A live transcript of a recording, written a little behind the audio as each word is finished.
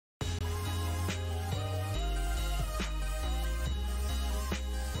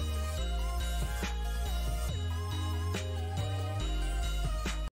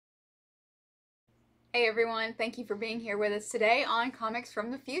Hey everyone, thank you for being here with us today on Comics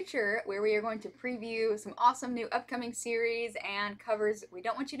from the Future, where we are going to preview some awesome new upcoming series and covers we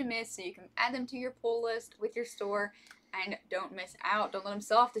don't want you to miss so you can add them to your pull list with your store and don't miss out. Don't let them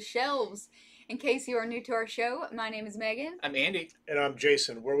sell off the shelves. In case you are new to our show, my name is Megan. I'm Andy. And I'm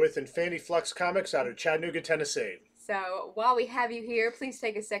Jason. We're with infinityfluxcomics out of Chattanooga, Tennessee. So while we have you here, please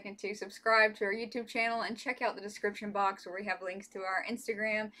take a second to subscribe to our YouTube channel and check out the description box where we have links to our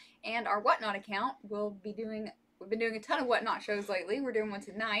Instagram and our Whatnot account. We've been doing a ton of Whatnot shows lately. We're doing one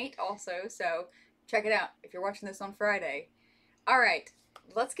tonight also, so check it out if you're watching this on Friday. All right,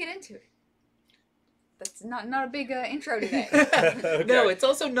 let's get into it. That's not a big intro today. Okay. No, it's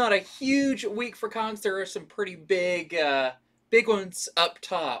also not a huge week for comics. There are some pretty big ones up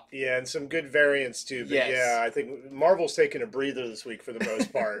top. Yeah, and some good variants too. But Yes. yeah, I think Marvel's taking a breather this week for the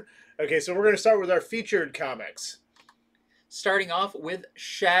most part. Okay, so we're going to start with our featured comics. Starting off with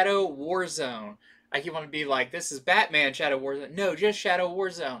Shadow Warzone. I keep wanting to be like, this is Batman Shadow Warzone. No, just Shadow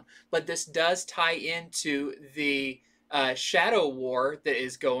Warzone. But this does tie into the Shadow War that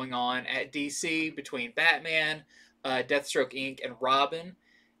is going on at DC between Batman, Deathstroke Inc., and Robin.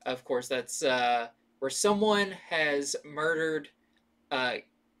 Of course, that's where someone has murdered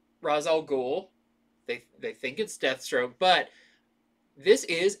Ra's al Ghul. They think it's Deathstroke, but this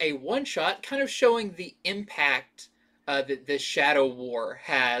is a one-shot kind of showing the impact that the Shadow War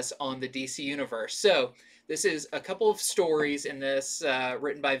has on the DC Universe. So this is a couple of stories in this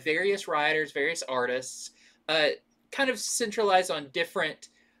written by various writers, various artists, kind of centralized on different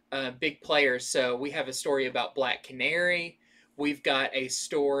big players. So we have a story about Black Canary. We've got a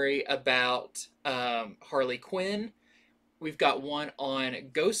story about Harley Quinn. We've got one on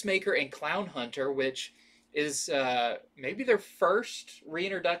Ghostmaker and Clown Hunter, which is maybe their first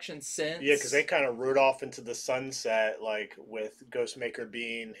reintroduction since... Yeah, because they kind of rode off into the sunset, like with Ghostmaker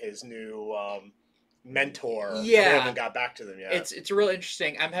being his new mentor. Yeah. They haven't got back to them yet. It's real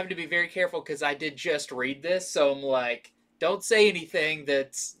interesting. I'm having to be very careful because I did just read this, so I'm like, don't say anything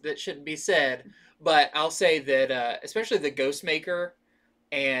that shouldn't be said. But I'll say that especially the Ghostmaker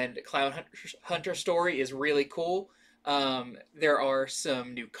and Clown Hunter story is really cool. There are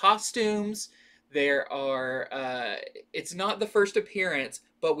some new costumes. There are, it's not the first appearance,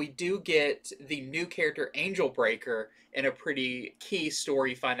 but we do get the new character Angel Breaker in a pretty key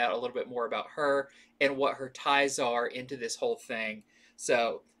story. You find out a little bit more about her and what her ties are into this whole thing.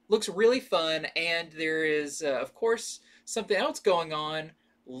 So, looks really fun, and there is, of course, something else going on.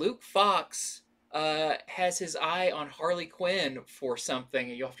 Luke Fox has his eye on Harley Quinn for something,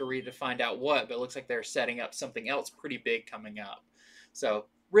 and you'll have to read to find out what, but it looks like they're setting up something else pretty big coming up. So,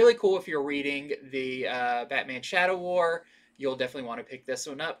 really cool if you're reading the Batman Shadow War. You'll definitely want to pick this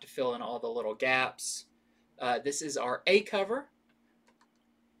one up to fill in all the little gaps. This is our A cover.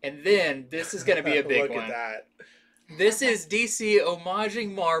 And then, this is going to be a big Look one. at that. This is DC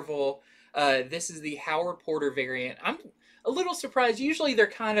homaging Marvel. This is the Howard Porter variant. I'm a little surprised. Usually they're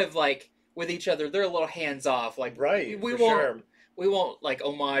kind of like with each other. They're a little hands off. Like Right, we for won't sure. we won't like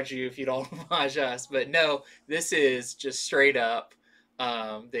homage you if you don't homage us. But no, this is just straight up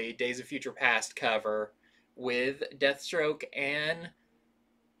the Days of Future Past cover with Deathstroke and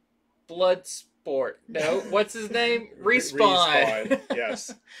Bloodsport. No, what's his name? Respawn. Respawn,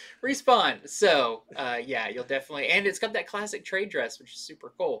 yes. Respawn. So, yeah, you'll definitely... And it's got that classic trade dress, which is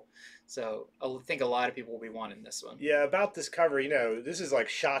super cool. So, I think a lot of people will be wanting this one. Yeah, about this cover, this is like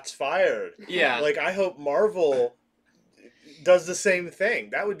shots fired. Yeah. Like, I hope Marvel does the same thing.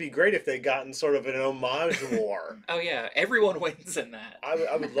 That would be great if they gotten sort of an homage war. Oh, yeah. Everyone wins in that.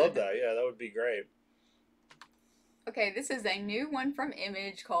 I would love that. Yeah, that would be great. Okay, this is a new one from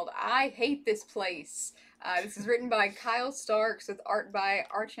Image called I Hate This Place. This is written by Kyle Starks with art by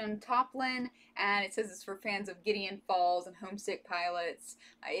Archon Toplin, and it says it's for fans of Gideon Falls and Homesick Pilots.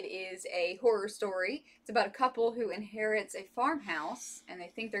 It is a horror story. It's about a couple who inherits a farmhouse, and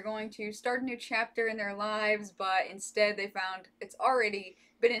they think they're going to start a new chapter in their lives, but instead they found it's already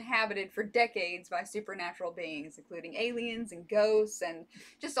been inhabited for decades by supernatural beings, including aliens and ghosts and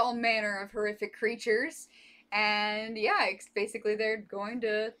just all manner of horrific creatures. And yeah, basically they're going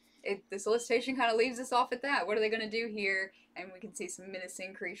to... the solicitation kind of leaves us off at that. What are they going to do here? And we can see some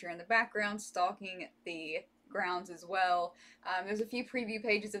menacing creature in the background stalking the grounds as well. There's a few preview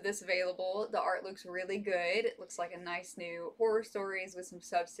pages of this available. The art looks really good. It looks like a nice new horror stories with some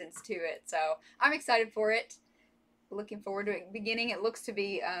substance to it. So I'm excited for it. Looking forward to it beginning. It looks to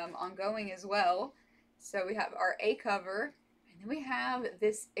be ongoing as well. So we have our A cover. And then we have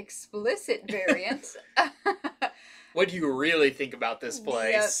this explicit variant. What do you really think about this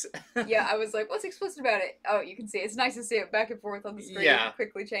place? Yep. Yeah, I was like, what's explicit about it? Oh, you can see it. It's nice to see it back and forth on the screen, Yeah.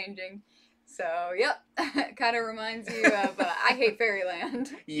 quickly changing. So, yep, kind of reminds you of I Hate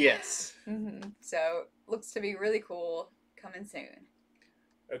Fairyland. Yes. So, looks to be really cool. Coming soon.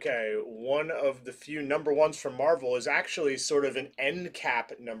 Okay, one of the few number ones from Marvel is actually sort of an end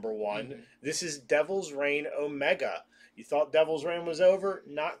cap number one. This is Devil's Reign Omega. You thought Devil's Reign was over?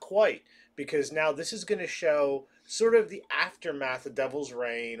 Not quite, because now this is going to show sort of the aftermath of Devil's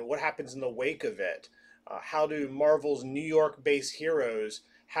Reign, what happens in the wake of it. How do Marvel's New York-based heroes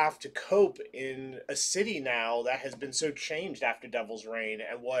have to cope in a city now that has been so changed after Devil's Reign,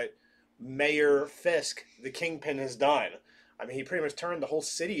 and what Mayor Fisk, the Kingpin, has done. I mean, he pretty much turned the whole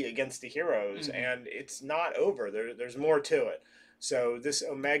city against the heroes, and it's not over. There's more to it. So this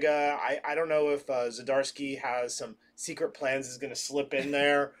Omega, I don't know if Zdarsky has some secret plans is going to slip in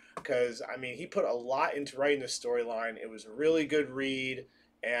there, because, I mean, he put a lot into writing this storyline. It was a really good read,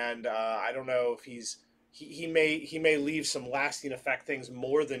 and I don't know if he may leave some lasting effect things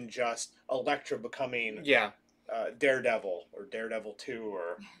more than just Elektra becoming Daredevil or Daredevil 2,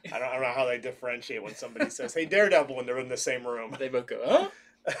 or I don't know how they differentiate when somebody says, hey, Daredevil, when they're in the same room. They both go,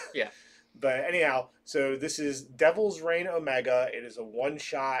 huh? Yeah. But anyhow, so this is Devil's Reign Omega. It is a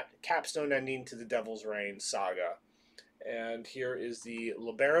one-shot capstone ending to the Devil's Reign saga. And here is the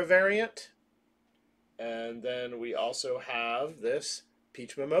LUBERA variant. And then we also have this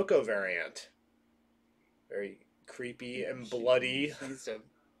Peach Momoko variant. Very creepy and bloody. She needs to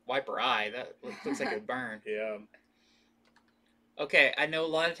wipe her eye. That looks like a burn. Yeah. Okay, I know a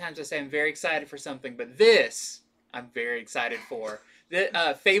lot of times I say I'm very excited for something, but this I'm very excited for.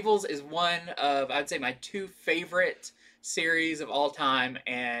 Fables is one of, I'd say, my two favorite series of all time,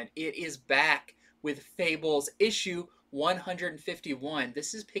 and it is back with Fables issue 151.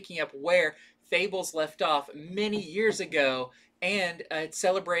 This is picking up where Fables left off many years ago, and it's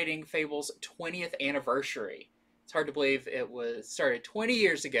celebrating Fables' 20th anniversary. It's hard to believe it was started 20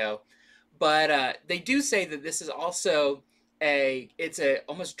 years ago, but they do say that this is also it's a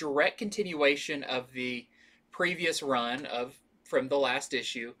almost direct continuation of the previous run from the last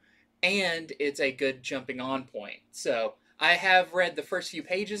issue, and it's a good jumping on point. So I have read the first few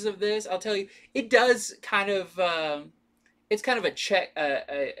pages of this. I'll tell you, it does kind of it's kind of a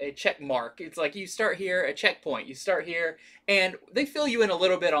check mark. It's like you start here, a checkpoint. You start here, and they fill you in a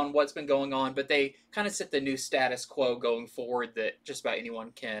little bit on what's been going on, but they kind of set the new status quo going forward that just about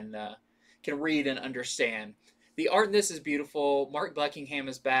anyone can read and understand. The art in this is beautiful. Mark Buckingham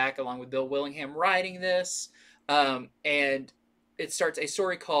is back, along with Bill Willingham, writing this, and it starts a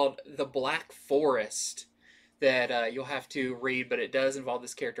story called The Black Forest that you'll have to read, but it does involve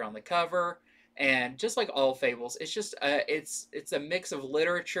this character on the cover. And just like all Fables, it's just it's a mix of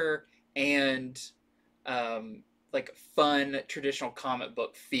literature and like fun traditional comic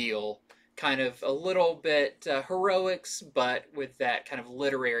book feel, kind of a little bit heroics, but with that kind of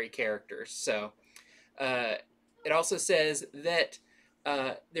literary characters. So it also says that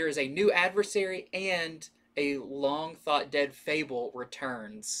there is a new adversary and a long thought dead fable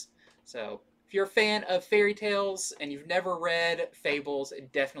returns. So if you're a fan of fairy tales and you've never read Fables,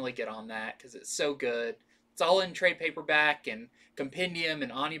 definitely get on that because it's so good. It's all in trade paperback and compendium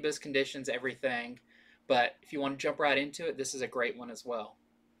and omnibus conditions, everything. But if you want to jump right into it, this is a great one as well.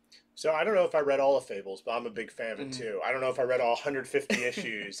 So I don't know if I read all of Fables, but I'm a big fan of it too. I don't know if I read all 150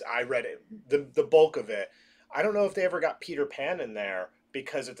 issues. I read it, the bulk of it. I don't know if they ever got Peter Pan in there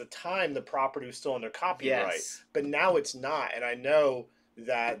because at the time the property was still under copyright. Yes. But now it's not, and I know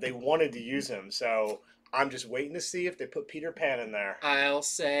that they wanted to use him, so I'm just waiting to see if they put Peter Pan in there. I'll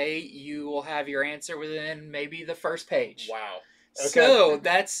say you will have your answer within maybe the first page. Wow. Okay. So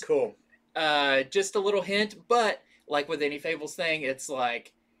that's cool. Just a little hint, but like with any Fables thing, it's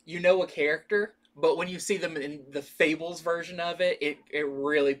like you know a character, but when you see them in the Fables version of it, it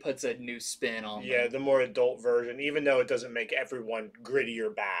really puts a new spin on them. Yeah, the more adult version, even though it doesn't make everyone gritty or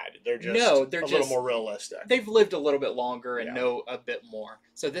bad. They're just they're a little more realistic. They've lived a little bit longer and know a bit more.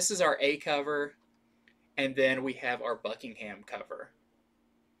 So this is our A cover, and then we have our Buckingham cover.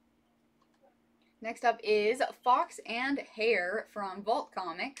 Next up is Fox and Hare from Vault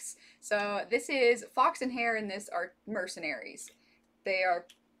Comics. So this is Fox and Hare in this are mercenaries. They are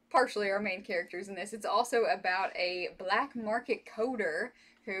partially our main characters in this. It's also about a black market coder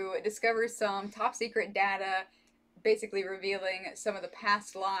who discovers some top secret data, basically revealing some of the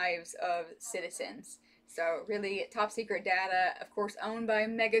past lives of citizens. So really top secret data, of course owned by a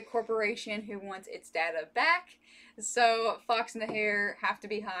mega corporation who wants its data back. So Fox and the Hare have to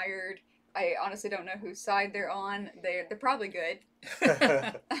be hired. I honestly don't know whose side they're on. They're probably good.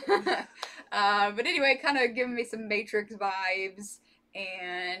 But anyway, kind of giving me some Matrix vibes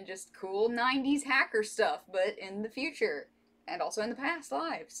and just cool 90s hacker stuff, but in the future. and also in the past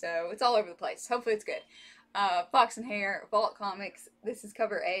lives. So it's all over the place. Hopefully it's good. Fox and Hare, Vault Comics. This is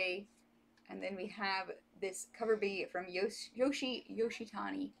cover A. And then we have this cover B from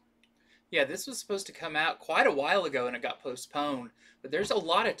Yoshitani. Yeah, this was supposed to come out quite a while ago and it got postponed. But there's a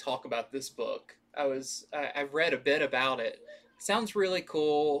lot of talk about this book. I've read a bit about it. Sounds really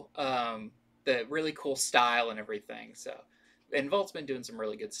cool. The really cool style and everything. So, and Vault's been doing some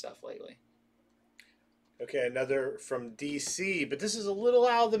really good stuff lately. Okay, another from DC, but this is a little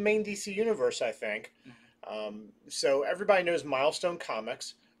out of the main DC universe, I think. So everybody knows Milestone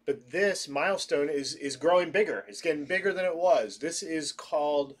Comics, but this Milestone is growing bigger. It's getting bigger than it was. This is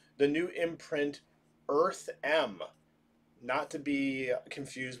called the new imprint Earth M, not to be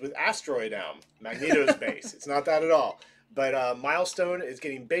confused with Asteroid M, Magneto's base. It's not that at all. But Milestone is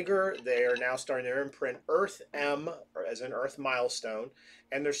getting bigger. They are now starting their imprint Earth M, or as in Earth Milestone,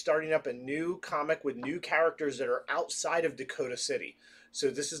 and they're starting up a new comic with new characters that are outside of Dakota City. So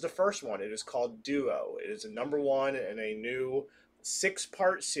this is the first one. It is called Duo. It is a #1 in a new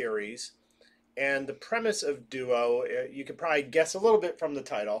 6-part series. And the premise of Duo, you could probably guess a little bit from the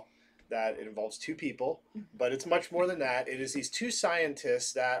title that it involves 2 people, but it's much more than that. It is these 2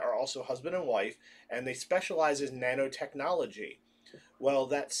 scientists that are also husband and wife, and they specialize in nanotechnology. Well,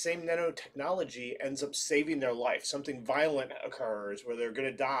 that same nanotechnology ends up saving their life. Something violent occurs where they're going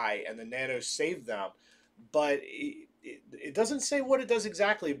to die, and the nanos save them. But it doesn't say what it does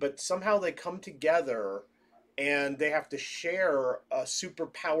exactly, but somehow they come together and they have to share a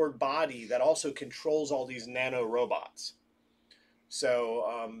super-powered body that also controls all these nano robots.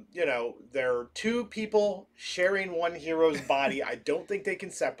 So, you know, there are 2 people sharing one hero's body. I don't think they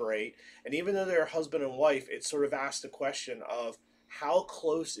can separate. And even though they're husband and wife, it sort of asks the question of how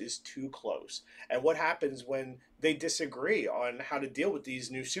close is too close? And what happens when they disagree on how to deal with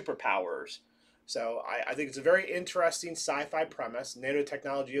these new superpowers? So I think it's a very interesting sci-fi premise.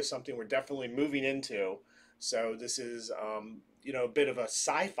 Nanotechnology is something we're definitely moving into. So this is, you know, a bit of a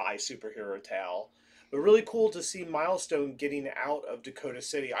sci-fi superhero tale. But really cool to see Milestone getting out of Dakota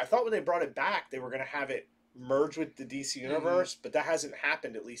City. I thought when they brought it back, they were going to have it merge with the DC Universe, but that hasn't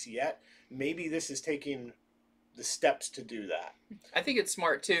happened, at least yet. Maybe this is taking the steps to do that. I think it's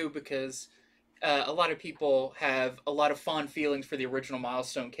smart, too, because a lot of people have a lot of fond feelings for the original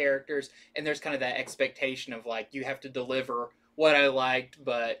Milestone characters, and there's kind of that expectation of, like, you have to deliver what I liked,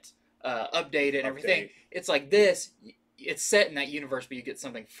 but update it and everything. It's like this. It's set in that universe, but you get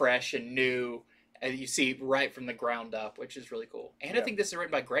something fresh and new. You see right from the ground up, which is really cool. And I think this is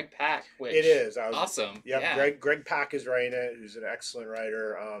written by Greg Pak, which it is awesome. Yep, yeah. Greg Pak is writing it, who's an excellent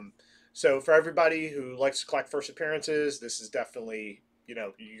writer. So for everybody who likes to collect first appearances, this is definitely, you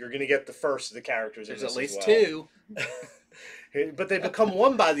know, you're going to get the first of the characters. There's in this at least as well. 2. But they become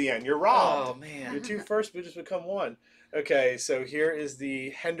 1 by the end. You're robbed. Oh, man. Your 2 first would just become 1. Okay, so here is the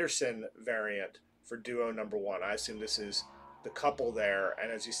Henderson variant for Duo #1. I assume this is the couple there,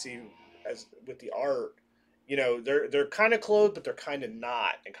 and as you see, as with the art, you know, they're kind of clothed, but they're kind of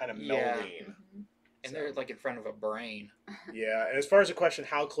not, and kind of melding. And they're like in front of a brain. Yeah, and as far as the question,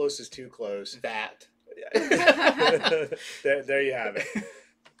 how close is too close? That. there you have it.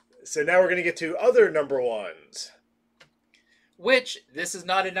 So now we're going to get to other #1s. Which, this is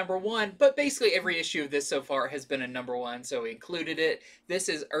not a #1, but basically every issue of this so far has been a #1, so we included it. This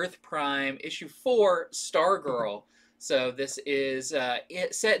is Earth Prime, issue 4, Stargirl. So this is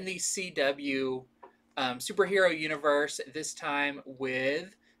set in the CW superhero universe, this time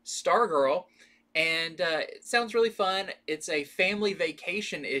with Stargirl. And it sounds really fun. It's a family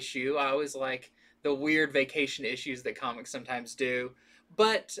vacation issue. I always like the weird vacation issues that comics sometimes do.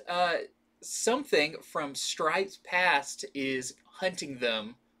 But something from Stripe's past is hunting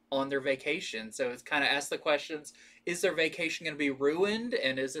them on their vacation. So it's kind of asked the questions, is their vacation going to be ruined?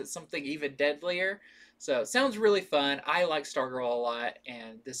 And is it something even deadlier? So it sounds really fun. I like Stargirl a lot,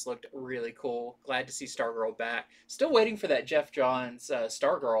 and this looked really cool. Glad to see Stargirl back. Still waiting for that Jeff Johns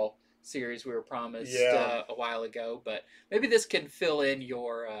Stargirl series we were promised a while ago, but maybe this can fill in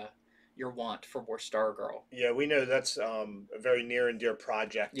your want for more Stargirl. Yeah, we know that's a very near and dear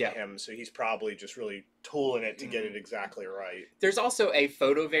project to him, so he's probably just really tooling it to get it exactly right. There's also a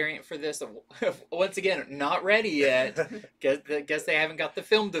photo variant for this. Once again, not ready yet. Guess they haven't got the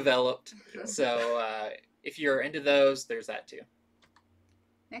film developed. So if you're into those, there's that too.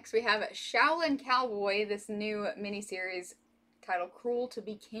 Next we have Shaolin Cowboy, this new miniseries titled Cruel to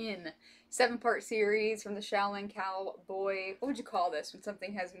Be Kin. 7-part series from the Shaolin Cowboy. What would you call this when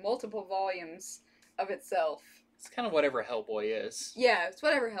something has multiple volumes of itself? It's kind of whatever Hellboy is. Yeah, it's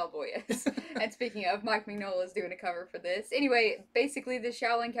whatever Hellboy is. And speaking of, Mike Mignola is doing a cover for this. Anyway, basically, the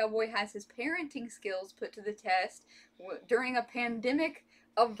Shaolin cowboy has his parenting skills put to the test during a pandemic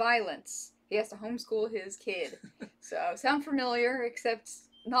of violence. He has to homeschool his kid. So, sound familiar, except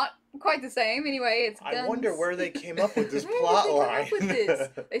not quite the same. Anyway, it's guns. I wonder where they came up with this Where did plot they come line. up with this?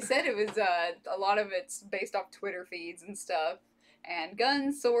 They said it was a lot of it's based off Twitter feeds and stuff, and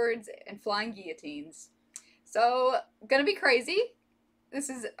guns, swords, and flying guillotines. So gonna be crazy. This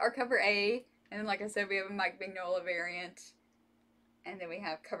is our cover A, and then like I said, we have a Mike Mignola variant, and then we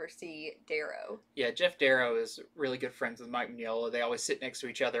have cover C, Darrow. Yeah, Jeff Darrow is really good friends with Mike Mignola. They always sit next to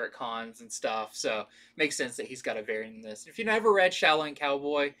each other at cons and stuff, so makes sense that he's got a variant in this. If you've never read Shaolin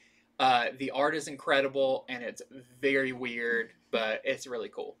Cowboy, the art is incredible, and it's very weird, but it's really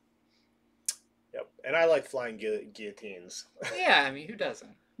cool. Yep, and I like flying guillotines. Yeah, I mean, who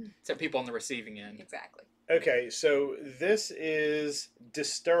doesn't? Except people on the receiving end. Exactly. Okay, so this is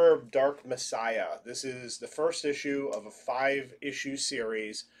Disturbed Dark Messiah. This is the first issue of a 5-issue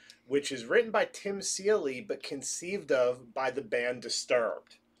series, which is written by Tim Seeley, but conceived of by the band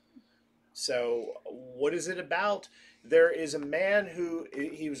Disturbed. So what is it about? There is a man who,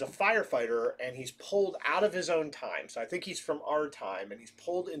 he was a firefighter, and he's pulled out of his own time. So I think he's from our time, and he's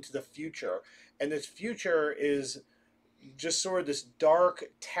pulled into the future. And this future is just sort of this dark,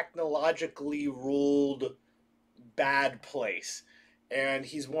 technologically ruled, bad place. And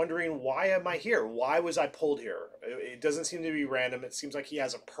he's wondering, why am I here? Why was I pulled here? It doesn't seem to be random. It seems like he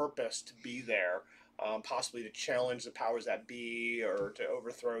has a purpose to be there, possibly to challenge the powers that be or to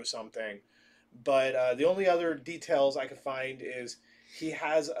overthrow something. But the only other details I could find is he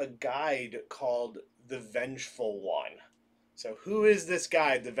has a guide called The Vengeful One. So who is this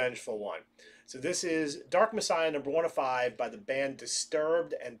guy, The Vengeful One? So this is Dark Messiah number 1 of 5 by the band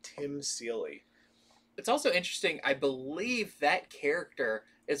Disturbed and Tim Seeley. It's also interesting, I believe that character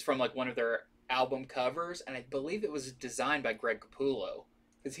is from like one of their album covers, and I believe it was designed by Greg Capullo,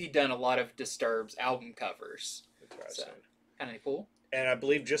 because he'd done a lot of Disturbed's album covers. Interesting. So, kind of cool. And I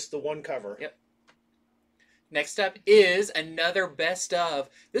believe just the one cover. Yep. Next up is another best of.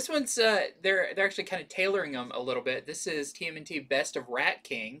 This one's they're actually kind of tailoring them a little bit. This is TMNT Best of Rat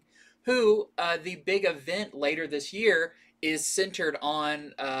King, who the big event later this year is centered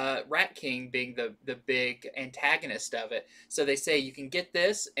on Rat King being the big antagonist of it. So they say you can get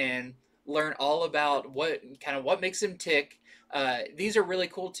this and learn all about what makes him tick. These are really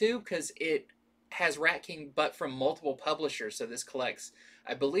cool too because it has Rat King but from multiple publishers. So this collects,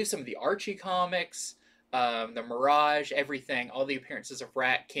 I believe, some of the Archie comics, the Mirage, everything, all the appearances of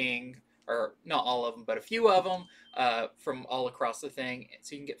Rat King, or not all of them, but a few of them from all across the thing.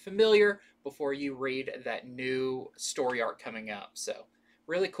 So you can get familiar before you read that new story arc coming up. So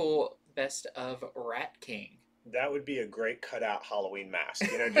really cool, Best of Rat King. That would be a great cutout Halloween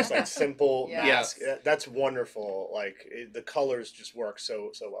mask. You know, just like simple Yes. mask. That's wonderful. Like the colors just work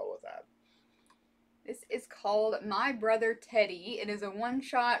so well with that. This is called My Brother Teddy. It is a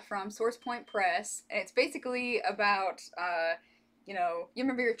one-shot from Source Point Press, and it's basically about, you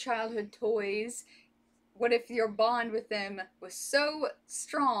remember your childhood toys. What if your bond with them was so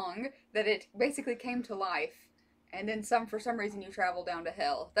strong that it basically came to life, and then for some reason you travel down to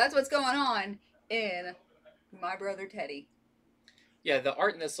hell? That's what's going on in My Brother Teddy. Yeah, the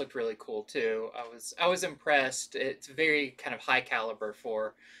art in this looked really cool too. I was impressed. It's very kind of high caliber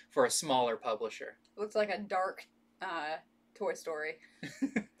for a smaller publisher. Looks like a dark Toy Story.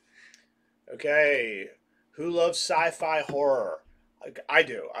 Okay, who loves sci-fi horror? I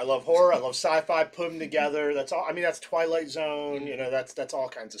do. I love horror. I love sci-fi. Put them together. That's all. I mean, that's Twilight Zone. You know, that's all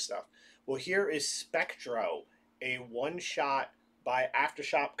kinds of stuff. Well, here is Spectro, a one-shot by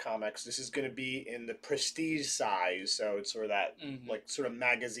Aftershock Comics. This is going to be in the prestige size, so it's sort of that like sort of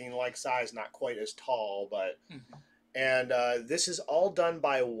magazine-like size, not quite as tall, but and this is all done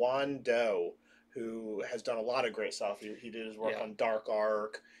by Juan Do, who has done a lot of great stuff. He did his work on Dark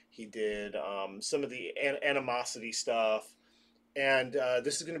Arc. He did some of the Animosity stuff. And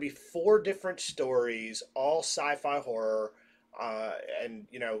this is going to be 4 different stories, all sci-fi horror. And,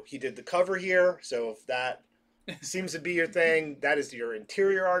 you know, he did the cover here. So if that seems to be your thing, that is your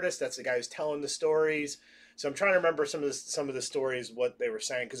interior artist. That's the guy who's telling the stories. So I'm trying to remember some of the stories, what they were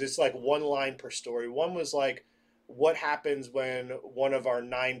saying, because it's like 1 line per story. One was like, what happens when one of our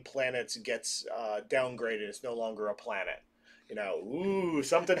 9 planets gets downgraded? It's no longer a planet. You know, ooh,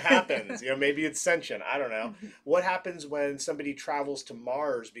 something happens. You know, maybe it's sentient. I don't know. What happens when somebody travels to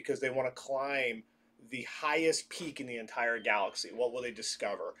Mars because they want to climb the highest peak in the entire galaxy? What will they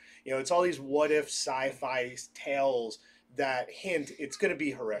discover? You know, it's all these what-if sci-fi tales that hint it's going to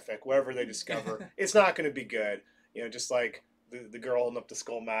be horrific. Whatever they discover, it's not going to be good. You know, just like the girl holding up the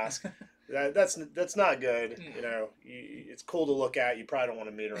skull mask. That's not good. You know, it's cool to look at. You probably don't want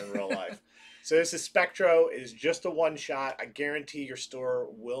to meet her in real life. So this is Spectro. Is just a one shot. I guarantee your store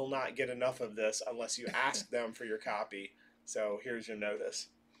will not get enough of this unless you ask them for your copy. So here's your notice.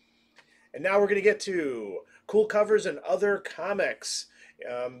 And now we're going to get to cool covers and other comics.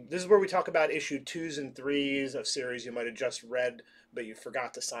 This is where we talk about issue 2s and 3s of series you might have just read, but you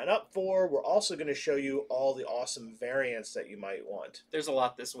forgot to sign up for. We're also going to show you all the awesome variants that you might want. There's a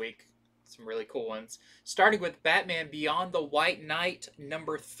lot this week. Some really cool ones. Starting with Batman Beyond the White Knight,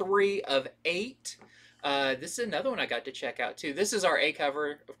 number 3 of 8. This is another one I got to check out, too. This is our A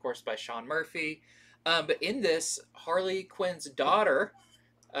cover, of course, by Sean Murphy. But in this, Harley Quinn's daughter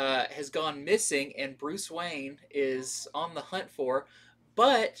has gone missing, and Bruce Wayne is on the hunt for her.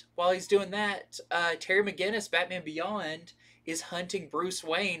 But while he's doing that, Terry McGinnis, Batman Beyond, is hunting Bruce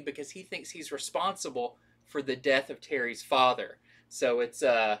Wayne because he thinks he's responsible for the death of Terry's father. So it's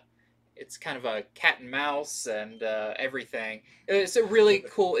kind of a cat and mouse and everything. It's a really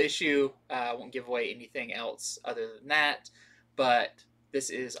cool issue. I won't give away anything else other than that. But this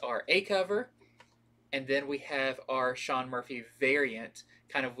is our A cover. And then we have our Sean Murphy variant,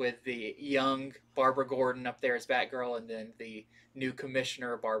 kind of with the young Barbara Gordon up there as Batgirl, and then the new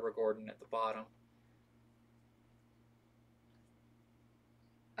Commissioner Barbara Gordon at the bottom.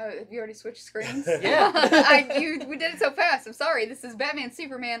 Oh, have you already switched screens? Yeah. We did it so fast. I'm sorry. This is Batman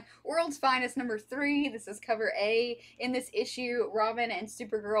Superman, World's Finest, number 3. This is cover A. In this issue, Robin and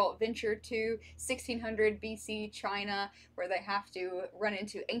Supergirl venture to 1600 BC China, where they have to run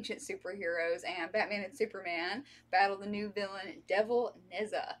into ancient superheroes, and Batman and Superman battle the new villain, Devil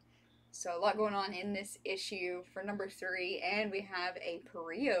Neza. So a lot going on in this issue for number 3, and we have a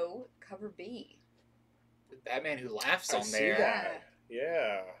Perio cover B. The Batman who laughs on see there. that.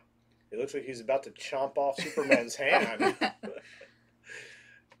 Yeah. It looks like he's about to chomp off Superman's hand.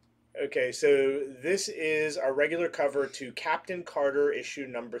 Okay, so this is our regular cover to Captain Carter issue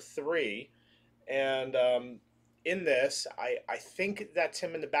number 3. And in this, I think that's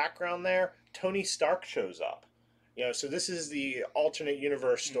him in the background there. Tony Stark shows up. You know, so this is the alternate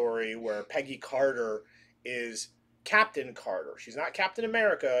universe story where Peggy Carter is Captain Carter. She's not Captain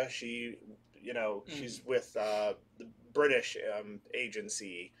America. She, you know, she's with the British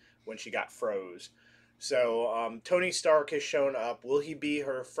agency when she got froze. So Tony Stark has shown up. Will he be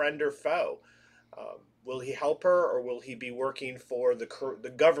her friend or foe? Will he help her, or will he be working for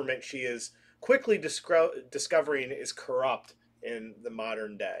the government she is quickly discovering is corrupt in the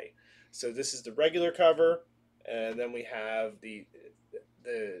modern day? So this is the regular cover, and then we have the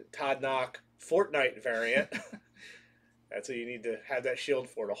Todd Knock Fortnite variant. That's what you need to have that shield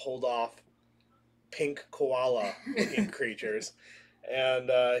for, to hold off pink koala looking creatures.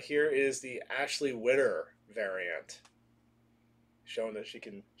 And here is the Ashley Witter variant, showing that she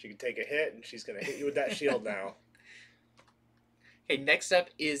can take a hit, and she's gonna hit you with that shield now. Okay, next up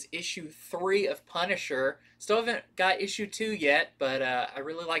is issue 3 of Punisher. Still haven't got issue 2 yet, but I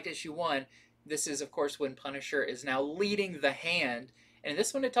really liked issue 1. This is, of course, when Punisher is now leading the Hand, and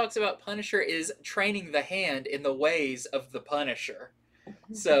this one it talks about Punisher is training the Hand in the ways of the Punisher.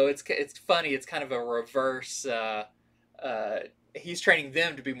 So it's funny. It's kind of a reverse. He's training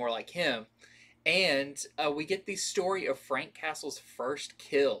them to be more like him, and we get the story of Frank Castle's first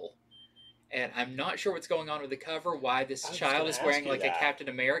kill. And I'm not sure what's going on with the cover. Why this child is wearing like a Captain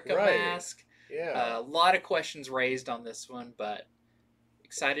America mask? Yeah, a lot of questions raised on this one, but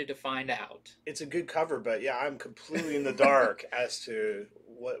excited to find out. It's a good cover, but yeah, I'm completely in the dark as to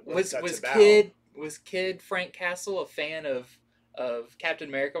what that's about. Was Kid Frank Castle a fan of Captain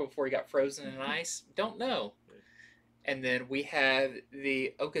America before he got frozen in ice? Don't know. And then we have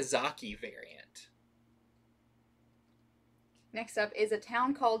the Okazaki variant. Next up is A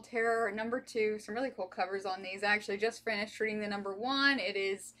Town Called Terror, number 2. Some really cool covers on these. I actually just finished reading the number 1. It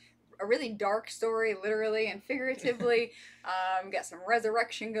is a really dark story, literally and figuratively. Got some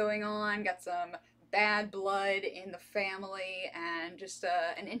resurrection going on, got some bad blood in the family, and just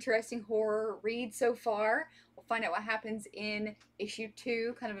an interesting horror read so far. We'll find out what happens in issue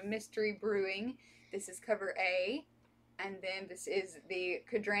 2, kind of a mystery brewing. This is cover A, and then this is the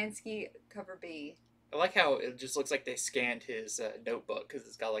Kodransky cover B. I like how it just looks like they scanned his notebook, because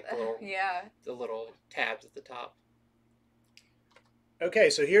it's got like the little tabs at the top. Okay,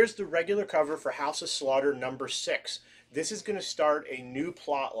 so here's the regular cover for House of Slaughter number 6. This is going to start a new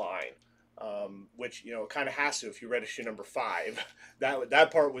plot line, which, you know, it kind of has to if you read issue number 5.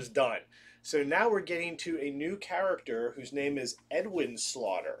 That part was done. So now we're getting to a new character whose name is Edwin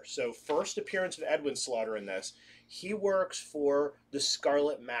Slaughter. So first appearance of Edwin Slaughter in this. He works for the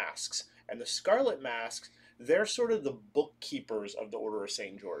Scarlet Masks. And the Scarlet Masks, they're sort of the bookkeepers of the Order of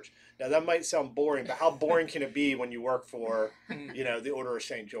St. George. Now, that might sound boring, but how boring can it be when you work for, the Order of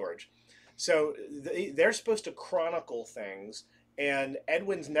St. George? So they're supposed to chronicle things, and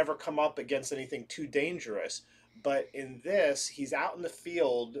Edwin's never come up against anything too dangerous. But in this, he's out in the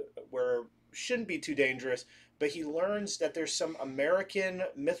field where it shouldn't be too dangerous, but he learns that there's some American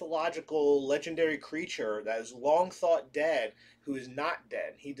mythological legendary creature that is long thought dead who is not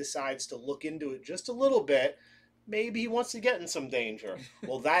dead. He decides to look into it just a little bit. Maybe he wants to get in some danger.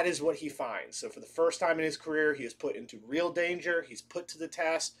 Well, that is what he finds. So for the first time in his career, he is put into real danger. He's put to the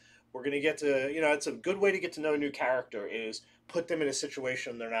test. We're going to get to, it's a good way to get to know a new character is put them in a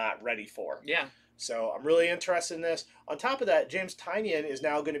situation they're not ready for. Yeah. So I'm really interested in this. On top of that, James Tynion is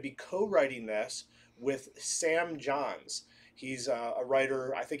now going to be co-writing this with Sam Johns. He's a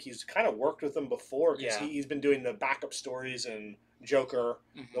writer. I think he's kind of worked with them before because he's been doing the backup stories and Joker,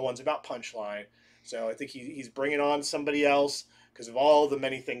 the ones about Punchline. So I think he's bringing on somebody else because of all the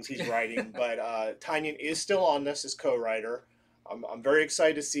many things he's writing. But Tynion is still on this as co-writer. I'm very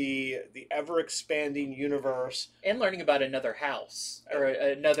excited to see the ever-expanding universe. And learning about another house or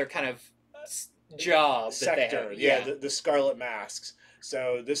another kind of job sector. That they have. The Scarlet Masks.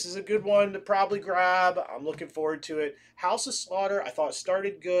 So this is a good one to probably grab. I'm looking forward to it. House of Slaughter, I thought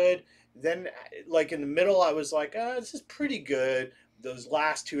started good. Then, like in the middle, I was like, this is pretty good. Those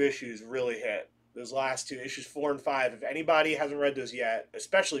last two issues really hit. Those last two, issues 4 and 5. If anybody hasn't read those yet,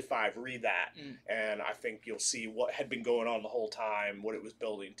 especially 5, read that. And I think you'll see what had been going on the whole time, what it was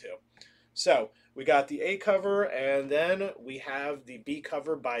building to. So we got the A cover, and then we have the B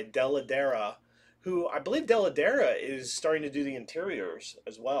cover by Deladera, who I believe Deladera is starting to do the interiors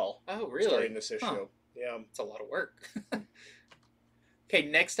as well. Oh, really? Starting this issue. Huh. Yeah. It's a lot of work. Okay,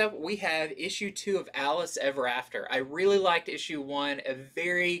 next up we have issue 2 of Alice Ever After. I really liked issue 1, a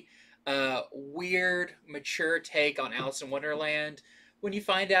very weird, mature take on Alice in Wonderland. When you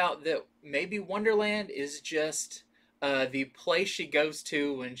find out that maybe Wonderland is just the place she goes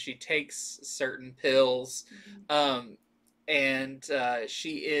to when she takes certain pills. And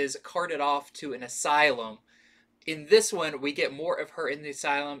she is carted off to an asylum. In this one, we get more of her in the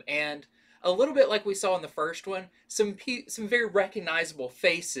asylum, and a little bit like we saw in the first one, some very recognizable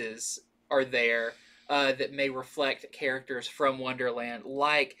faces are there that may reflect characters from Wonderland,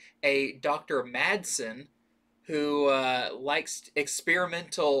 like a Dr. Madsen, who likes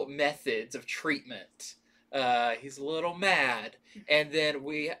experimental methods of treatment. He's a little mad. And then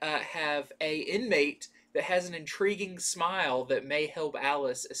we have a inmate that has an intriguing smile that may help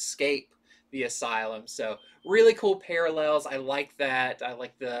Alice escape the asylum. So really cool parallels. I like that. I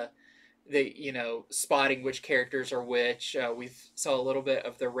like the spotting which characters are which. We saw a little bit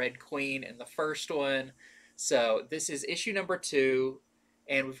of the Red Queen in the first one. So this is issue number 2,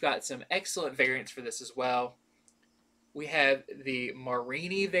 and we've got some excellent variants for this as well. We have the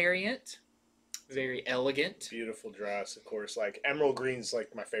Marini variant. Very elegant. Beautiful dress, of course. Like emerald green's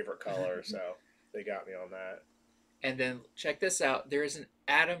like my favorite color, so they got me on that. And then check this out. There is an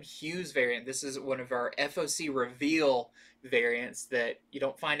Adam Hughes variant. This is one of our FOC reveal variants that you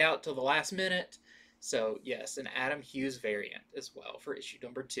don't find out till the last minute. So yes, an Adam Hughes variant as well for issue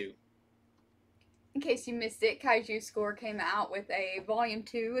number 2. In case you missed it, Kaiju Score came out with a volume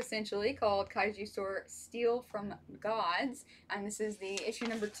 2, essentially, called Kaiju Score Steal from Gods. And this is the issue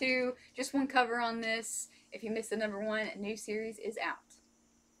number 2. Just one cover on this. If you missed the number 1, a new series is out.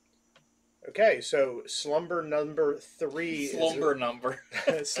 Okay, so Slumber number 3. Slumber number.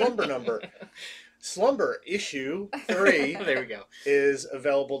 Slumber number. Slumber issue 3 there we go. is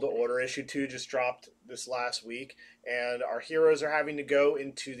available to order. Issue 2 just dropped this last week, and our heroes are having to go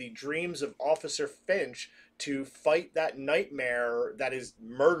into the dreams of Officer Finch to fight that nightmare that is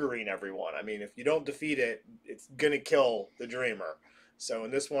murdering everyone. I mean, if you don't defeat it, it's going to kill the dreamer. So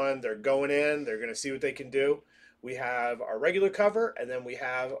in this one, they're going in, they're going to see what they can do. We have our regular cover, and then we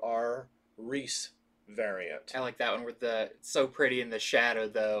have our Reese variant. I like that one with the so pretty in the shadow,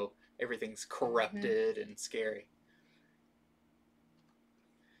 though. Everything's corrupted and scary.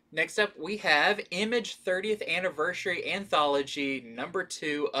 Next up, we have Image 30th Anniversary Anthology number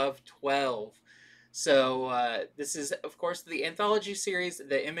 2 of 12. So this is, of course, the anthology series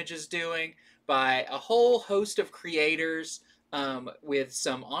that Image is doing by a whole host of creators with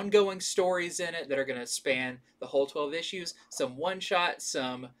some ongoing stories in it that are going to span the whole 12 issues. Some one-shots,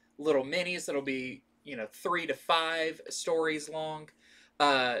 some little minis that'll be, 3 to 5 stories long.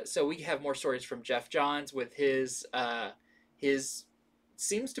 So we have more stories from Jeff Johns with his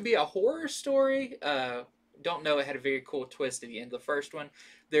seems to be a horror story. Don't know, it had a very cool twist at the end of the first one.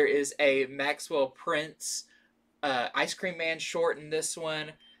 There is a Maxwell Prince Ice Cream Man short in this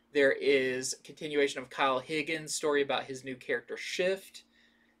one. There is continuation of Kyle Higgins' story about his new character Shift.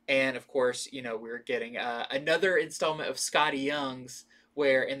 And of course, you know, we're getting another installment of Scotty Young's,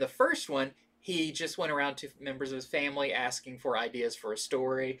 where in the first one, he just went around to members of his family asking for ideas for a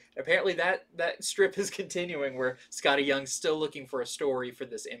story. Apparently that strip is continuing, where Scotty Young's still looking for a story for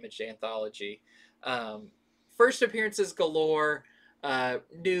this Image anthology. First appearances galore,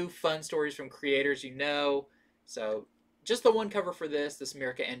 new fun stories from creators you know. So just the one cover for this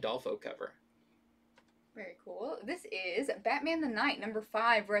America Andolfo cover. Very cool. This is Batman the Knight, number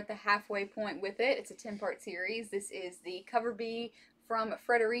 5. We're at the halfway point with it. It's a 10-part series. This is the cover B from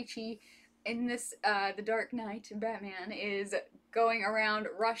Federici. In this, The Dark Knight, Batman is going around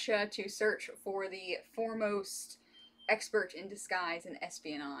Russia to search for the foremost expert in disguise and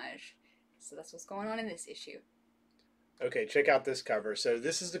espionage. So that's what's going on in this issue. Okay, check out this cover. So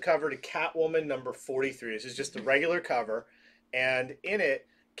this is the cover to Catwoman number 43. This is just the regular cover. And in it,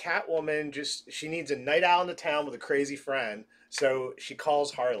 Catwoman she needs a night out in the town with a crazy friend, so she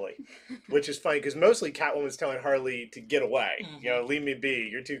calls Harley, which is funny because mostly Catwoman's telling Harley to get away. You know, leave me be.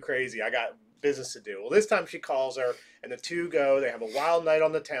 You're too crazy. I got business to do. Well, this time she calls her, and the two go. They have a wild night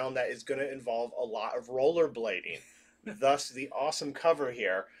on the town that is going to involve a lot of rollerblading. Thus, the awesome cover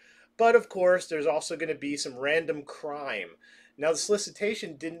here. But of course, there's also going to be some random crime. Now, the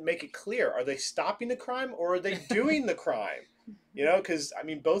solicitation didn't make it clear. Are they stopping the crime or are they doing the crime? You know, because, I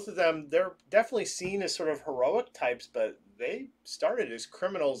mean, both of them, they're definitely seen as sort of heroic types, but they started as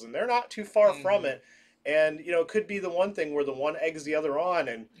criminals, and they're not too far from it. And, you know, it could be the one thing where the one eggs the other on,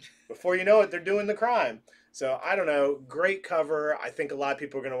 and before you know it, they're doing the crime. So, I don't know. Great cover. I think a lot of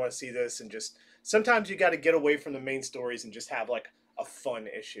people are going to want to see this, and just sometimes you got to get away from the main stories and just have, like, a fun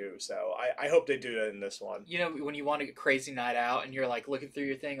issue. So, I hope they do it in this one. You know, when you want a crazy night out, and you're, like, looking through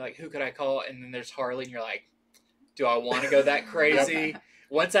your thing, like, who could I call? And then there's Harley, and you're like, do I want to go that crazy?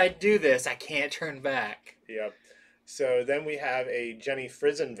 Once I do this, I can't turn back. Yep. So then we have a Jenny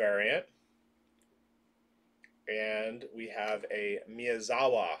Frison variant. And we have a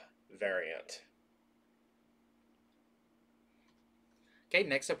Miyazawa variant. Okay,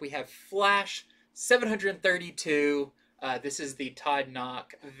 next up we have Flash 732. This is the Todd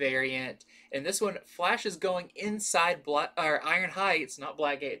Knock variant. And this one, Flash is going inside Iron Heights, not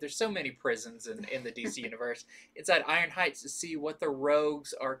Blackgate. There's so many prisons in the DC universe. Inside Iron Heights to see what the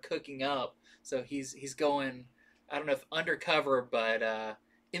rogues are cooking up. So he's going, I don't know if undercover, but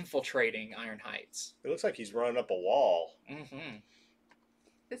infiltrating Iron Heights. It looks like he's running up a wall.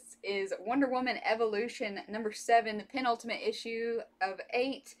 This is Wonder Woman Evolution, number 7, the penultimate issue of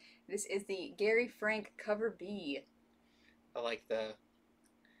 8. This is the Gary Frank cover B. I like the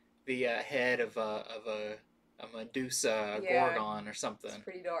head of a Medusa, Gorgon or something. It's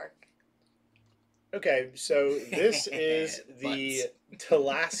pretty dark. Okay, so this is the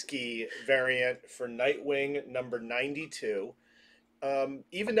Tulaski variant for Nightwing number 92.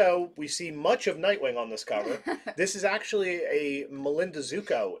 Even though we see much of Nightwing on this cover, this is actually a Melinda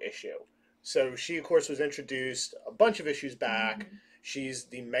Zucco issue. So she, of course, was introduced a bunch of issues back. She's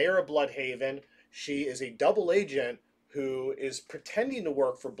the mayor of Bloodhaven. She is a double agent who is pretending to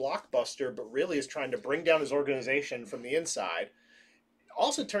work for Blockbuster, but really is trying to bring down his organization from the inside.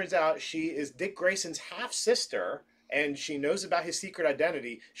 Also turns out she is Dick Grayson's half-sister, and she knows about his secret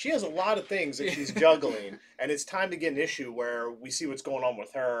identity. She has a lot of things that she's juggling, and it's time to get an issue where we see what's going on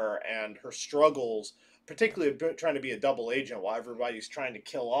with her and her struggles, particularly trying to be a double agent while everybody's trying to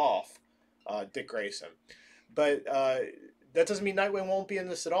kill off Dick Grayson. But that doesn't mean Nightwing won't be in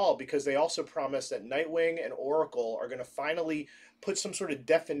this at all, because they also promise that Nightwing and Oracle are going to finally put some sort of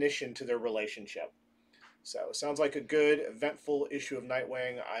definition to their relationship. So it sounds like a good, eventful issue of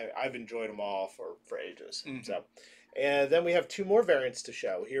Nightwing. I've enjoyed them all for ages. So, and then we have 2 more variants to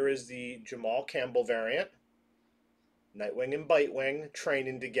show. Here is the Jamal Campbell variant. Nightwing and Bitewing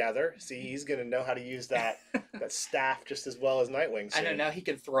training together. See, he's going to know how to use that staff just as well as Nightwing. I know, now he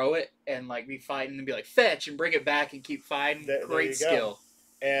can throw it and like be fighting and be like, fetch, and bring it back and keep fighting. Great skill.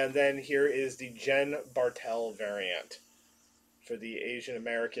 And then here is the Jen Bartel variant for the Asian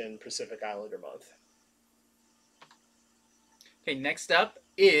American Pacific Islander month. Okay, next up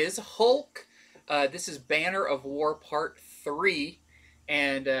is Hulk. This is Banner of War Part 3.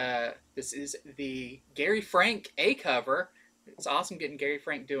 And this is the Gary Frank A cover. It's awesome getting Gary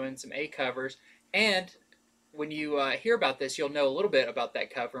Frank doing some A covers. And when you hear about this, you'll know a little bit about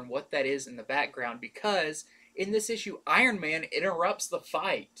that cover and what that is in the background. Because in this issue, Iron Man interrupts the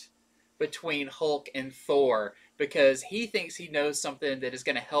fight between Hulk and Thor. Because he thinks he knows something that is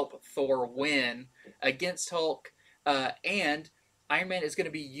going to help Thor win against Hulk. And Iron Man is going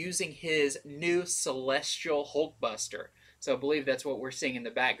to be using his new Celestial Hulkbuster. So I believe that's what we're seeing in the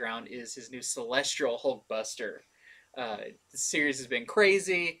background is his new Celestial Hulkbuster. The series has been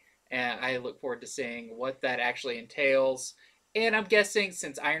crazy, and I look forward to seeing what that actually entails. And I'm guessing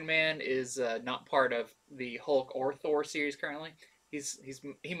since Iron Man is not part of the Hulk or Thor series currently,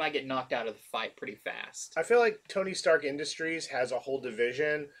 he might get knocked out of the fight pretty fast. I feel like Tony Stark Industries has a whole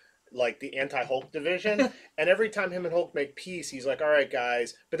division, like the anti-Hulk division, and every time him and Hulk make peace, he's like, all right,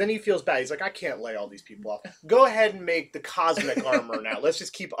 guys. But then he feels bad. He's like, I can't lay all these people off. Go ahead and make the cosmic armor now. Let's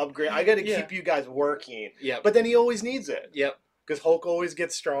just keep upgrading. I got to keep you guys working. Yep. But then he always needs it. Yep. Because Hulk always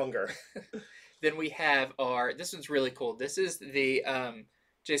gets stronger. Then we have this one's really cool. This is the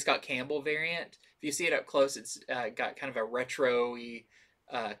J. Scott Campbell variant. If you see it up close, it's got kind of a retro-y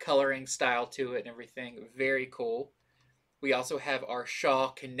coloring style to it and everything. Very cool. We also have our Shaw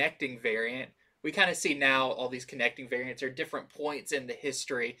connecting variant. We kind of see now all these connecting variants are different points in the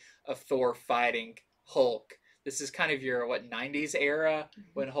history of Thor fighting Hulk. This is kind of your 90s era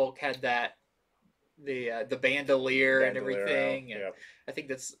when Hulk had that the bandolier and everything. And I think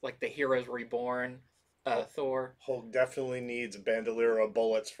that's like the Heroes Reborn Thor. Hulk definitely needs a bandolier of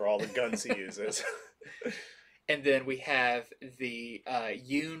bullets for all the guns he uses. And then we have the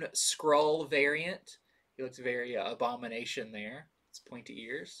Yoon Skrull variant. He looks very Abomination there. It's pointy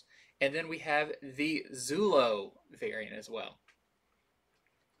ears. And then we have the Zulo variant as well.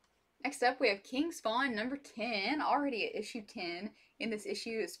 Next up, we have King Spawn number 10, already at issue 10. In this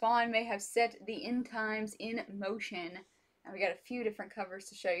issue, Spawn may have set the end times in motion. And we got a few different covers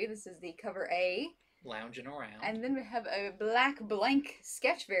to show you. This is the cover A. Lounging around. And then we have a black blank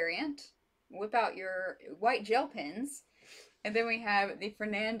sketch variant. Whip out your white gel pens. And then we have the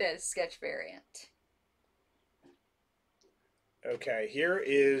Fernandez sketch variant. Okay, here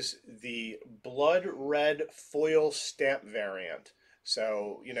is the blood red foil stamp variant.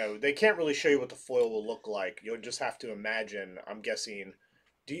 So, you know, they can't really show you what the foil will look like. You'll just have to imagine, I'm guessing.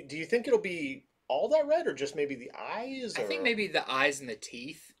 Do you think it'll be all that red or just maybe the eyes? I think maybe the eyes and the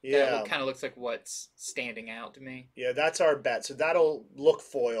teeth. Yeah. That kind of looks like what's standing out to me. Yeah, that's our bet. So that'll look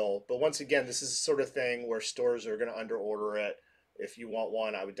foil. But once again, this is the sort of thing where stores are going to underorder it. If you want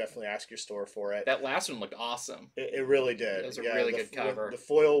one, I would definitely ask your store for it. That last one looked awesome. It really did. It was a really good cover. The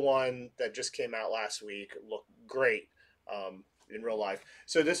foil one that just came out last week looked great in real life.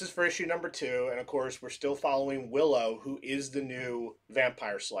 So this is for issue number 2. And of course, we're still following Willow, who is the new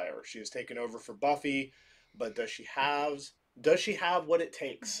Vampire Slayer. She has taken over for Buffy. But does she have what it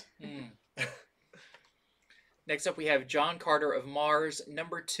takes? Next up, we have John Carter of Mars,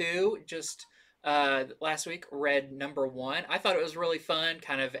 number 2. Just last week read number 1. I thought it was really fun,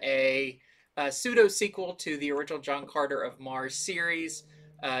 kind of a pseudo sequel to the original John Carter of Mars series.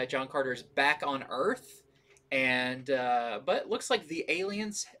 John Carter's back on Earth, and but it looks like the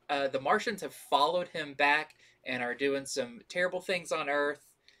aliens, the Martians, have followed him back and are doing some terrible things on Earth.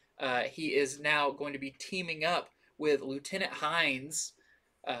 He is now going to be teaming up with Lieutenant Hines,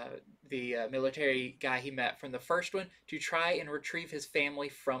 the military guy he met from the first one, to try and retrieve his family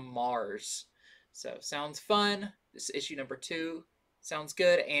from Mars. So, sounds fun. This issue number 2 sounds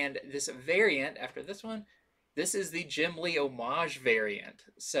good. And this variant, after this one, this is the Jim Lee homage variant.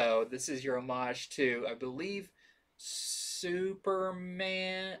 So, this is your homage to, I believe, Superman.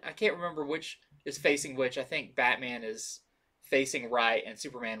 I can't remember which is facing which. I think Batman is facing right and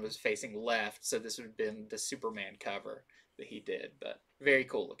Superman was facing left. So, this would have been the Superman cover that he did. But very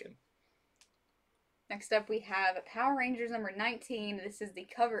cool looking. Next up, we have Power Rangers number 19. This is the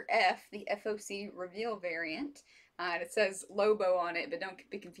cover F, the FOC reveal variant. And it says Lobo on it, but don't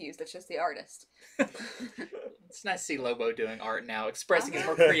be confused. That's just the artist. It's nice to see Lobo doing art now, expressing his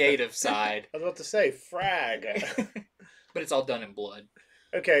more creative side. I was about to say, frag. But it's all done in blood.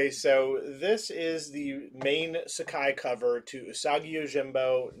 Okay, so this is the main Sakai cover to Usagi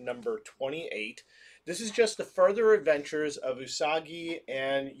Yojimbo number 28. This is just the further adventures of Usagi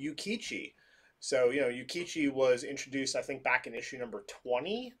and Yukichi. So, you know, Yukichi was introduced, I think, back in issue number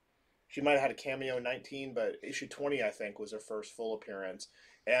 20. She might have had a cameo in 19, but issue 20, I think, was her first full appearance.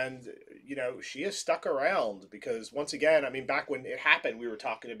 And, you know, she has stuck around because, once again, I mean, back when it happened, we were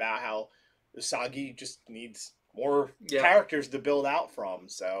talking about how Usagi just needs more characters to build out from.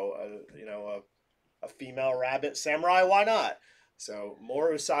 So, you know, a female rabbit samurai, why not? So,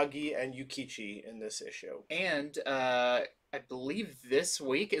 more Usagi and Yukichi in this issue. And, I believe this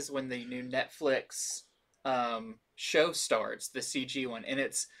week is when the new Netflix show starts, the CG one, and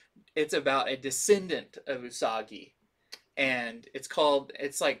it's about a descendant of Usagi, and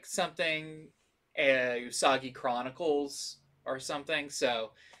it's like something Usagi Chronicles or something.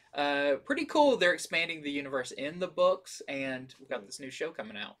 So pretty cool. They're expanding the universe in the books, and we've got this new show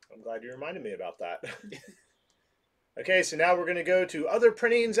coming out. I'm glad you reminded me about that. Okay, so now we're going to go to other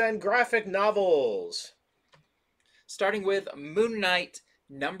printings and graphic novels. Starting with Moon Knight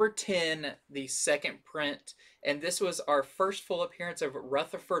number 10, the second print. And this was our first full appearance of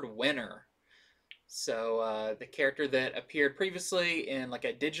Rutherford Winter. So the character that appeared previously in like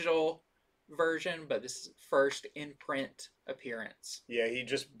a digital version, but this is first in print appearance. Yeah, he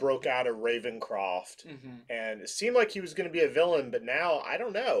just broke out of Ravencroft. Mm-hmm. And it seemed like he was going to be a villain, but now, I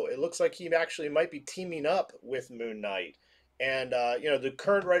don't know. It looks like he actually might be teaming up with Moon Knight. And, the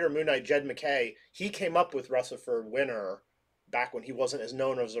current writer of Moon Knight, Jed MacKay, he came up with Rutherford Winter back when he wasn't as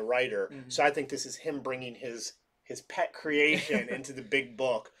known as a writer. Mm-hmm. So I think this is him bringing his pet creation into the big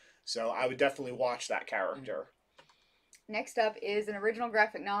book. So I would definitely watch that character. Next up is an original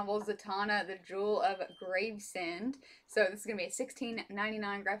graphic novel, Zatanna, the Jewel of Gravesend. So this is going to be a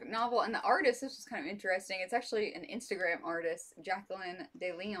 $16.99 graphic novel. And the artist, this was kind of interesting. It's actually an Instagram artist, Jacqueline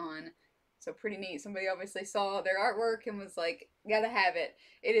De Leon. So pretty neat. Somebody obviously saw their artwork and was like, gotta have it.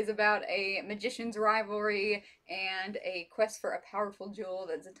 It is about a magician's rivalry and a quest for a powerful jewel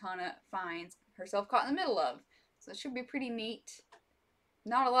that Zatanna finds herself caught in the middle of. So it should be pretty neat.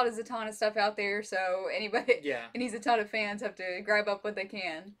 Not a lot of Zatanna stuff out there, so any Zatanna fans have to grab up what they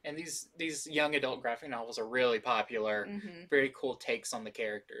can. And these young adult graphic novels are really popular. Mm-hmm. Very cool takes on the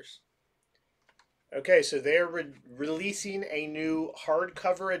characters. Okay, so they're releasing a new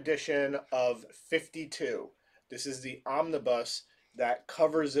hardcover edition of 52. This is the omnibus that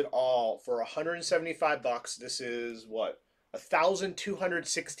covers it all for $175. This is what?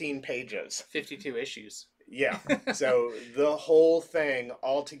 1,216 pages. 52 issues. Yeah, so the whole thing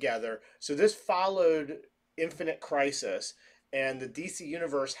all together. So this followed Infinite Crisis, and the DC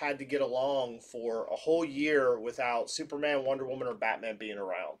Universe had to get along for a whole year without Superman, Wonder Woman, or Batman being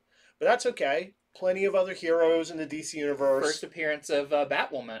around. But that's okay. Plenty of other heroes in the DC Universe. First appearance of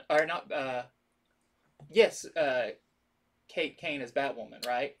Batwoman. Or not, yes, Kate Kane as Batwoman,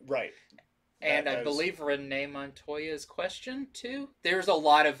 right? Right. And I believe Renee Montoya's Question, too. There's a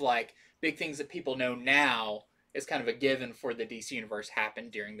lot of, like, big things that people know now is kind of a given for the DC Universe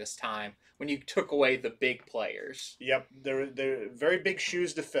happened during this time when you took away the big players. Yep, they're very big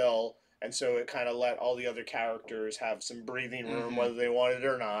shoes to fill, and so it kind of let all the other characters have some breathing room, whether they wanted it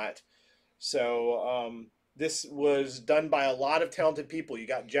or not. So this was done by a lot of talented people. You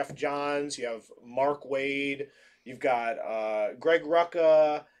got Jeff Johns, you have Mark Waid, you've got Greg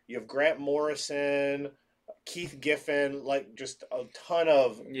Rucka, you have Grant Morrison, Keith Giffen, like just a ton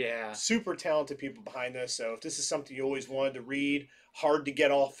of super talented people behind this. So if this is something you always wanted to read, hard to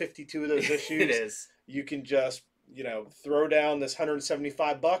get all 52 of those issues. It is. You can just, throw down this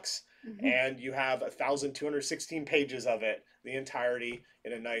 $175 and you have 1,216 pages of it, the entirety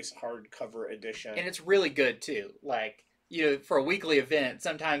in a nice hardcover edition. And it's really good too. Like, for a weekly event,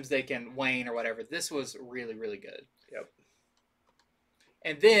 sometimes they can wane or whatever. This was really, really good. Yep.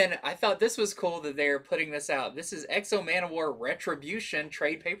 And then I thought this was cool that they're putting this out. This is Exo Manowar Retribution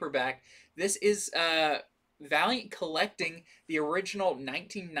trade paperback. This is Valiant collecting the original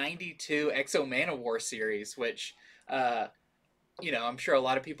 1992 Exo Manowar series, which, I'm sure a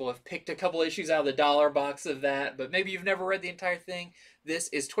lot of people have picked a couple issues out of the dollar box of that, but maybe you've never read the entire thing. This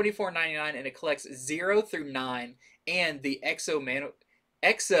is $24.99 and it collects 0 through 9 and the Exo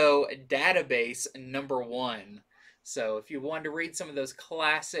Database number 1. So if you wanted to read some of those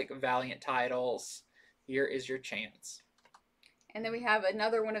classic Valiant titles, here is your chance. And then we have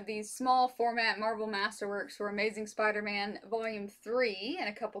another one of these small format Marvel Masterworks for Amazing Spider-Man Volume 3 and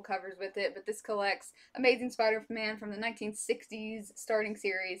a couple covers with it. But this collects Amazing Spider-Man from the 1960s starting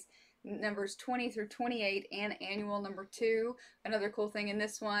series, numbers 20 through 28 and annual number 2. Another cool thing in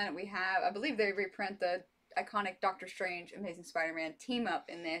this one, we have, I believe they reprint the iconic Doctor Strange Amazing Spider-Man team up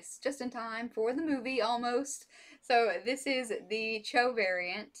in this just in time for the movie almost. So this is the Cho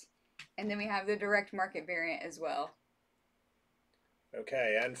variant, and then we have the direct market variant as well.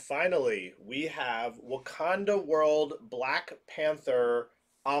 Okay, and finally we have Wakanda World Black Panther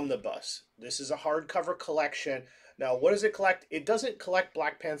Omnibus. This is a hardcover collection. Now, what does it collect? It doesn't collect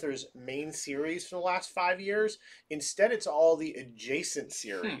Black Panther's main series from the last 5 years. Instead, it's all the adjacent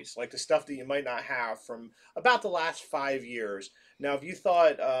series, like the stuff that you might not have from about the last 5 years. Now, if you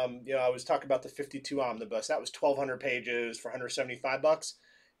thought, I was talking about the 52 Omnibus, that was 1,200 pages for $175.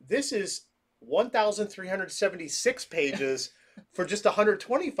 This is 1,376 pages for just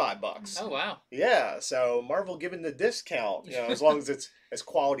 $125. Oh, wow. Yeah, so Marvel giving the discount, as long as it's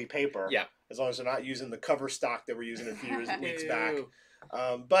quality paper. Yeah. As long as they're not using the cover stock that we're using a few weeks back.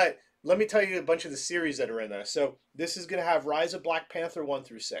 But let me tell you a bunch of the series that are in this. So this is going to have Rise of Black Panther 1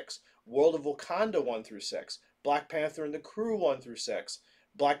 through 6, World of Wakanda 1 through 6, Black Panther and the Crew 1 through 6,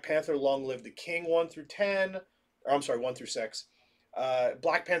 Black Panther Long Live the King 1 through 10, Or I'm sorry, 1 through 6.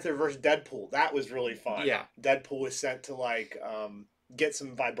 Black Panther versus Deadpool. That was really fun. Yeah. Deadpool was sent to like get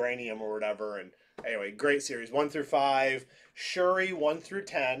some vibranium or whatever. And anyway, great series. 1 through 5. Shuri 1 through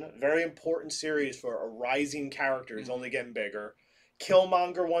 10. Very important series for a rising character who's only getting bigger.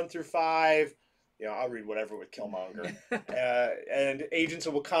 Killmonger 1 through 5. You know, I'll read whatever with Killmonger. And Agents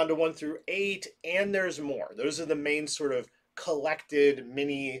of Wakanda 1 through 8. And there's more. Those are the main sort of collected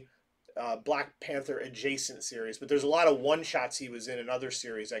mini Black Panther adjacent series, but there's a lot of one-shots he was in other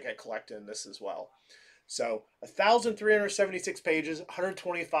series that get collected in this as well. So 1,376 pages,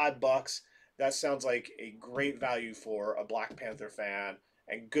 $125. That sounds like a great value for a Black Panther fan,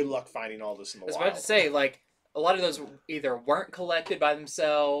 and good luck finding all this in the wild. I was about to say, like, a lot of those either weren't collected by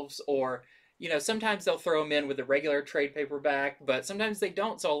themselves, or, you know, sometimes they'll throw them in with a regular trade paperback, but sometimes they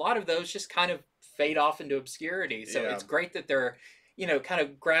don't. So a lot of those just kind of fade off into obscurity. So it's great that they're, you know, kind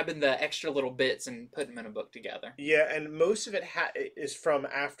of grabbing the extra little bits and putting them in a book together. Yeah, and most of it is from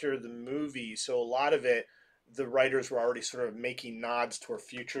after the movie, so a lot of it, the writers were already sort of making nods toward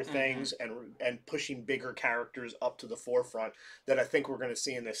future things and pushing bigger characters up to the forefront that I think we're going to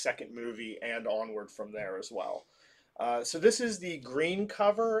see in the second movie and onward from there as well. So this is the green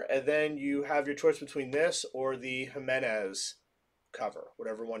cover, and then you have your choice between this or the Jimenez cover,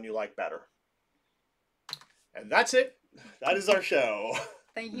 whatever one you like better. And that's it. That is our show.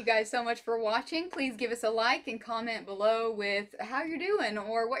 Thank you guys so much for watching. Please give us a like and comment below with how you're doing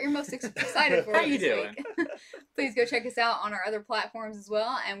or what you're most excited for How you this doing? week. Please go check us out on our other platforms as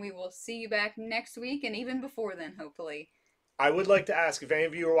well, and we will see you back next week and even before then, hopefully. I would like to ask, if any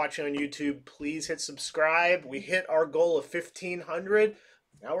of you are watching on YouTube, please hit subscribe. We hit our goal of 1,500.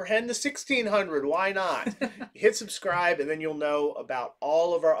 Now we're heading to 1,600. Why not? Hit subscribe, and then you'll know about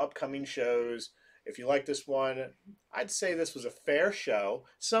all of our upcoming shows. If you like this one, I'd say this was a fair show.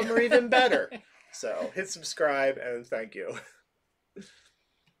 Some are even better. So hit subscribe, and thank you.